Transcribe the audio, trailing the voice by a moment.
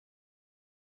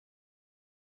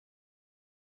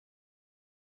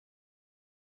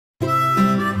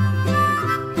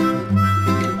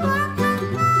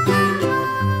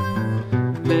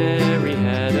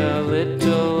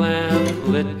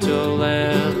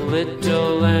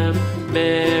little lamb.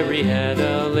 Mary had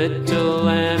a little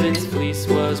lamb, its fleece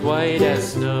was white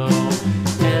as snow.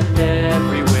 And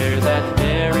everywhere that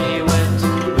Mary went,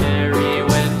 Mary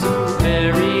went,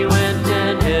 Mary went,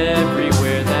 and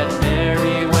everywhere that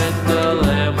Mary went, the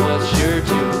lamb was sure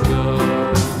to go.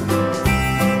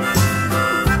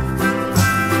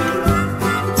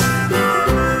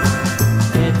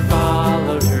 It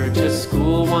followed her to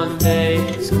school one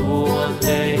day, school one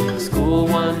day, school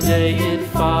one day. It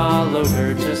followed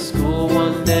her to school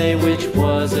one day, which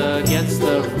was against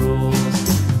the